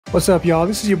What's up, y'all?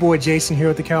 This is your boy Jason here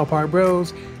with the Cow Park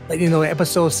Bros. Letting you know that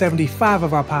episode 75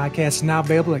 of our podcast is now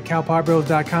available at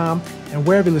gquPS.com and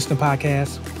wherever you listen to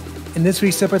podcasts. In this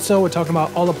week's episode, we're talking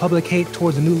about all the public hate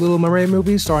towards the new Little Mermaid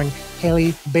movie starring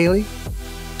Halle Bailey.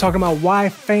 Talking about why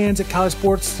fans at college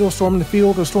sports still storming the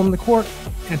field or storming the court.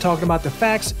 And talking about the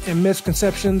facts and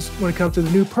misconceptions when it comes to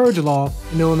the new purge law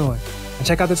in Illinois. And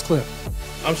check out this clip.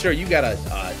 I'm sure you got a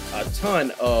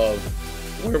ton of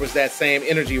where was that same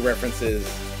energy references.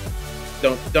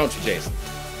 Don't you, Jason?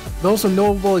 Those are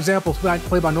notable examples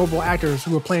played by notable actors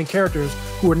who are playing characters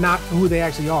who are not who they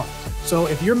actually are. So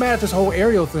if you're mad at this whole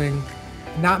Ariel thing,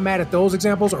 not mad at those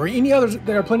examples or any others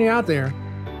that are plenty out there,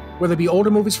 whether it be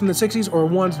older movies from the 60s or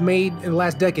ones made in the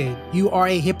last decade, you are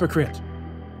a hypocrite.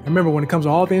 And remember, when it comes to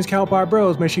all things Cow Park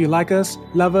Bros, make sure you like us,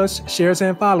 love us, share us,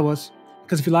 and follow us.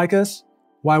 Because if you like us,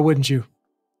 why wouldn't you?